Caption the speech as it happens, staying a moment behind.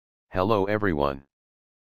Hello everyone.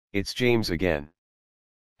 It's James again.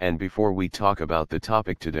 And before we talk about the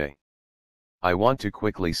topic today, I want to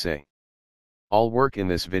quickly say, all work in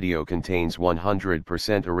this video contains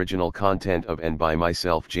 100% original content of and by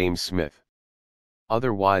myself, James Smith,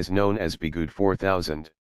 otherwise known as Bgood 4000,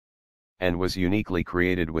 and was uniquely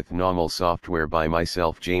created with NAWMAL software by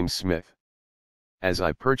myself, James Smith, as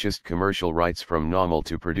I purchased commercial rights from NAWMAL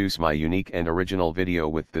to produce my unique and original video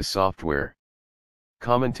with this software.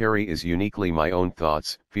 Commentary is uniquely my own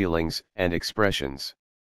thoughts, feelings, and expressions.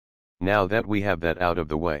 Now that we have that out of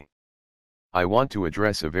the way, I want to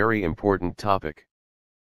address a very important topic.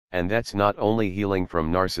 And that's not only healing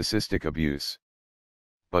from narcissistic abuse,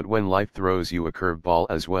 but when life throws you a curveball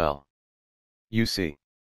as well. You see,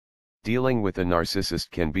 dealing with a narcissist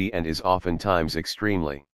can be and is oftentimes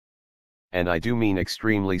extremely, and I do mean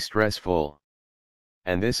extremely stressful.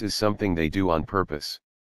 And this is something they do on purpose,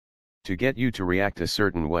 to get you to react a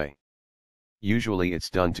certain way. Usually it's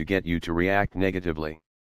done to get you to react negatively,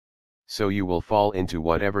 so you will fall into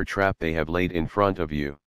whatever trap they have laid in front of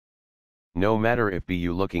you. No matter if be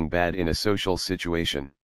you looking bad in a social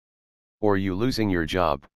situation, or you losing your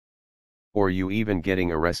job, or you even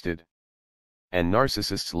getting arrested. And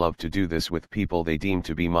narcissists love to do this with people they deem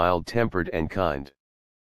to be mild-tempered and kind.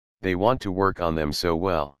 They want to work on them so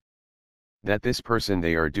well that this person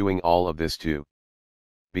they are doing all of this to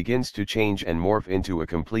begins to change and morph into a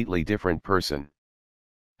completely different person.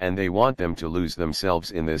 And they want them to lose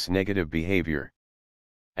themselves in this negative behavior.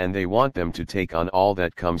 And they want them to take on all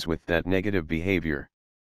that comes with that negative behavior.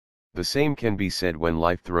 The same can be said when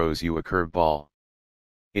life throws you a curveball.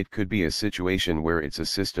 It could be a situation where it's a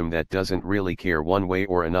system that doesn't really care one way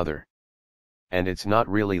or another, and it's not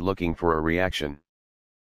really looking for a reaction.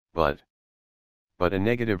 But a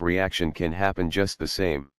negative reaction can happen just the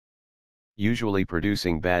same, usually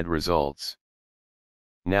producing bad results.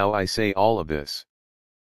 Now I say all of this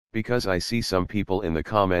because I see some people in the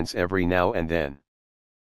comments every now and then,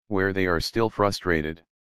 where they are still frustrated,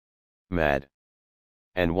 mad,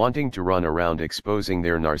 and wanting to run around exposing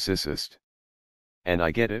their narcissist. And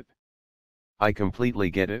I get it. I completely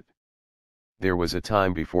get it. There was a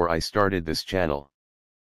time before I started this channel,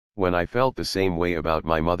 when I felt the same way about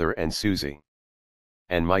my mother and Susie,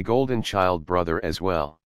 and my golden child brother as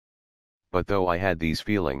well. But though I had these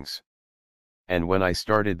feelings, and when I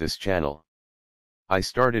started this channel, I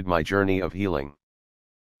started my journey of healing.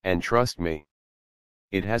 And trust me,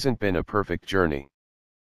 it hasn't been a perfect journey.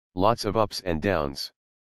 Lots of ups and downs.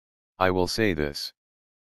 I will say this.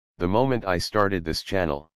 The moment I started this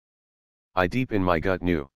channel, I deep in my gut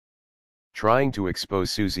knew, trying to expose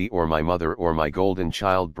Susie or my mother or my golden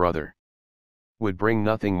child brother would bring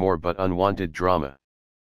nothing more but unwanted drama.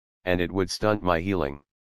 And it would stunt my healing,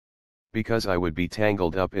 because I would be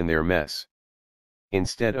tangled up in their mess,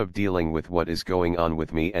 instead of dealing with what is going on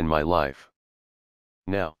with me and my life.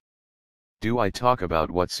 Now, do I talk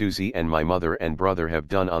about what Susie and my mother and brother have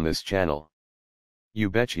done on this channel? You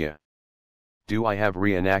betcha. Do I have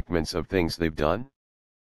reenactments of things they've done?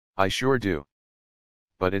 I sure do.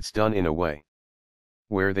 But it's done in a way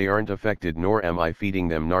where they aren't affected, nor am I feeding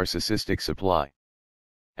them narcissistic supply.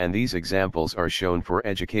 And these examples are shown for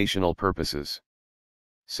educational purposes,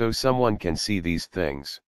 so someone can see these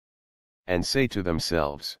things and say to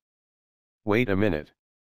themselves, wait a minute,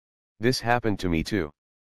 this happened to me too.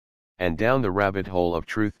 And down the rabbit hole of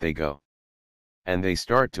truth they go, and they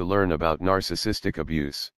start to learn about narcissistic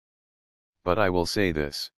abuse. But I will say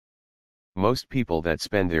this. Most people that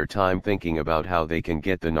spend their time thinking about how they can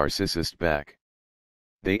get the narcissist back,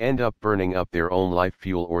 they end up burning up their own life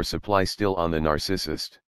fuel or supply still on the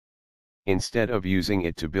narcissist, instead of using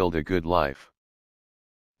it to build a good life.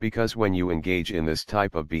 Because when you engage in this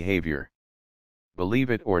type of behavior, believe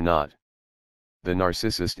it or not, the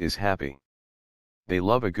narcissist is happy. They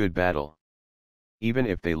love a good battle. Even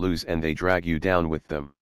if they lose and they drag you down with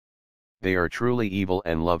them, they are truly evil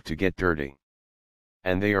and love to get dirty.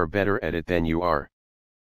 And they are better at it than you are.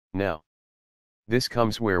 Now, this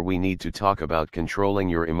comes where we need to talk about controlling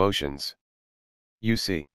your emotions. You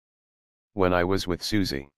see, when I was with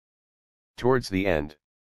Susie, towards the end,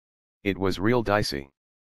 it was real dicey.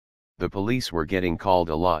 The police were getting called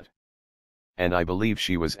a lot, and I believe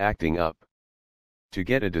she was acting up to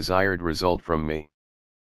get a desired result from me,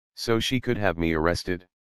 so she could have me arrested.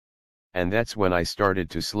 And that's when I started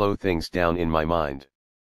to slow things down in my mind.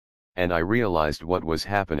 And I realized what was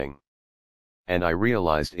happening. And I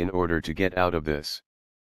realized in order to get out of this,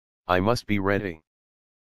 I must be ready.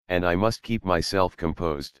 And I must keep myself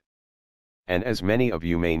composed. And as many of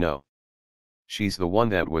you may know, she's the one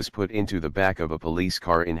that was put into the back of a police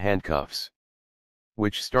car in handcuffs.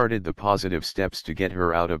 which started the positive steps to get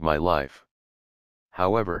her out of my life.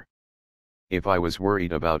 However, if I was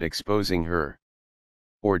worried about exposing her,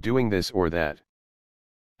 or doing this or that,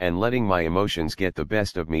 and letting my emotions get the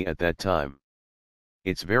best of me at that time,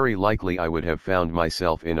 it's very likely I would have found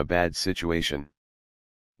myself in a bad situation,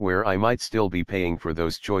 where I might still be paying for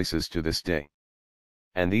those choices to this day.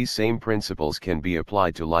 And these same principles can be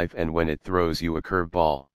applied to life and when it throws you a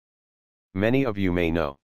curveball. Many of you may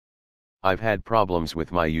know, I've had problems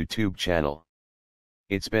with my YouTube channel.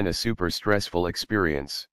 It's been a super stressful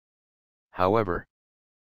experience. However,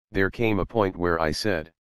 there came a point where I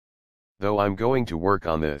said, though I'm going to work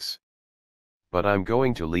on this, but I'm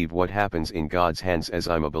going to leave what happens in God's hands as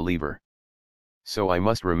I'm a believer. So I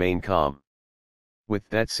must remain calm. With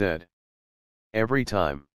that said, every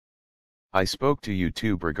time I spoke to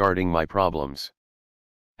YouTube regarding my problems,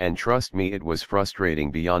 and trust me, it was frustrating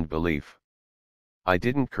beyond belief, I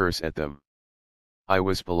didn't curse at them. I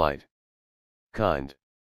was polite, kind,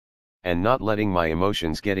 and not letting my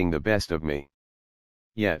emotions getting the best of me.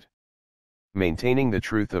 Yet, maintaining the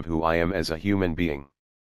truth of who I am as a human being.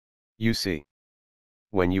 You see,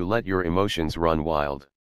 when you let your emotions run wild,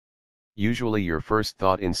 usually your first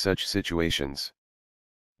thought in such situations,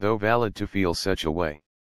 though valid to feel such a way,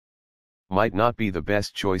 might not be the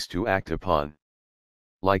best choice to act upon.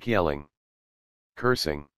 Like yelling,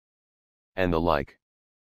 cursing, and the like.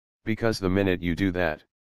 Because the minute you do that,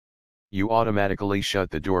 you automatically shut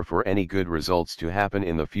the door for any good results to happen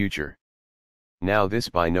in the future. Now this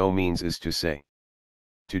by no means is to say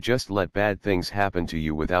to just let bad things happen to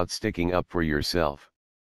you without sticking up for yourself.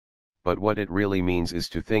 But what it really means is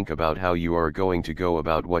to think about how you are going to go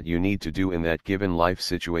about what you need to do in that given life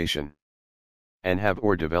situation, and have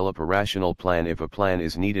or develop a rational plan if a plan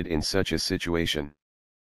is needed in such a situation.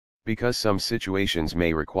 Because some situations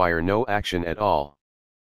may require no action at all.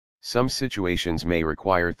 Some situations may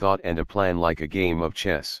require thought and a plan like a game of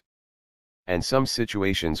chess. And some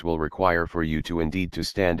situations will require for you to indeed to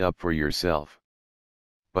stand up for yourself,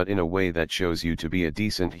 but in a way that shows you to be a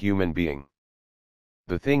decent human being.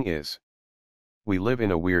 The thing is, we live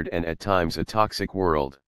in a weird and at times a toxic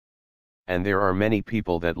world. And there are many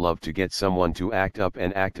people that love to get someone to act up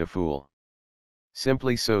and act a fool,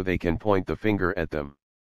 simply so they can point the finger at them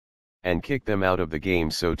and kick them out of the game,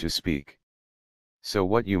 so to speak. So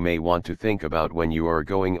what you may want to think about when you are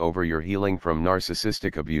going over your healing from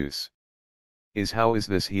narcissistic abuse is, how is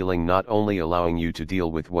this healing not only allowing you to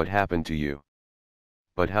deal with what happened to you,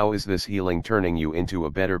 but how is this healing turning you into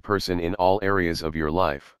a better person in all areas of your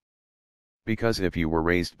life? Because if you were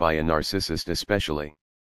raised by a narcissist especially,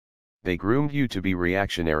 they groomed you to be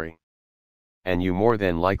reactionary, and you more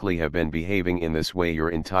than likely have been behaving in this way your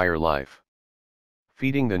entire life,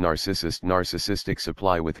 feeding the narcissistic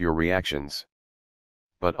supply with your reactions,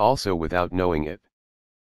 but also without knowing it,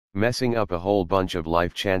 messing up a whole bunch of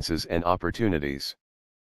life chances and opportunities.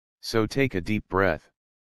 So take a deep breath.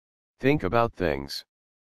 Think about things.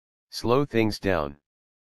 Slow things down.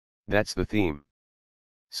 That's the theme.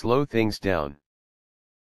 Slow things down.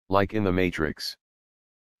 Like in the Matrix,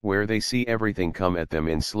 where they see everything come at them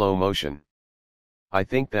in slow motion. I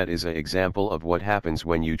think that is an example of what happens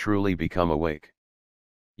when you truly become awake.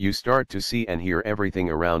 You start to see and hear everything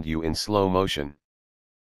around you in slow motion,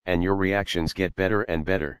 and your reactions get better and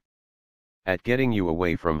better at getting you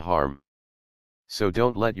away from harm. So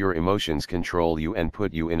don't let your emotions control you and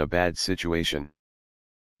put you in a bad situation.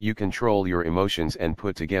 You control your emotions and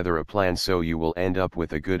put together a plan so you will end up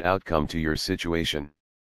with a good outcome to your situation,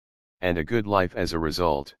 and a good life as a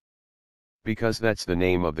result. Because that's the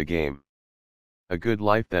name of the game. A good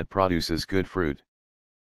life that produces good fruit.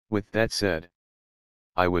 With that said,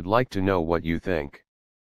 I would like to know what you think.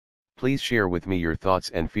 Please share with me your thoughts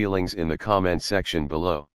and feelings in the comment section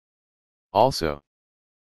below. Also,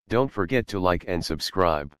 don't forget to like and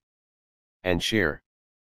subscribe, and share,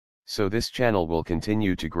 so this channel will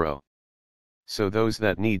continue to grow, so those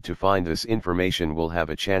that need to find this information will have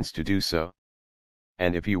a chance to do so.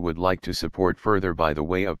 And if you would like to support further by the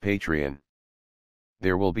way of Patreon,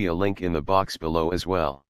 there will be a link in the box below as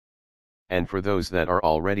well. And for those that are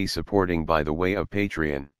already supporting by the way of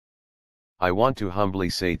Patreon, I want to humbly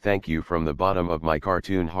say thank you from the bottom of my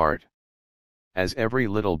cartoon heart, as every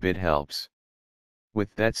little bit helps.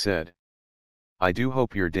 With that said, I do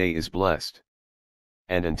hope your day is blessed.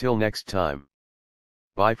 And until next time,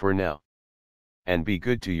 bye for now, and be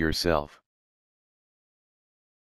good to yourself.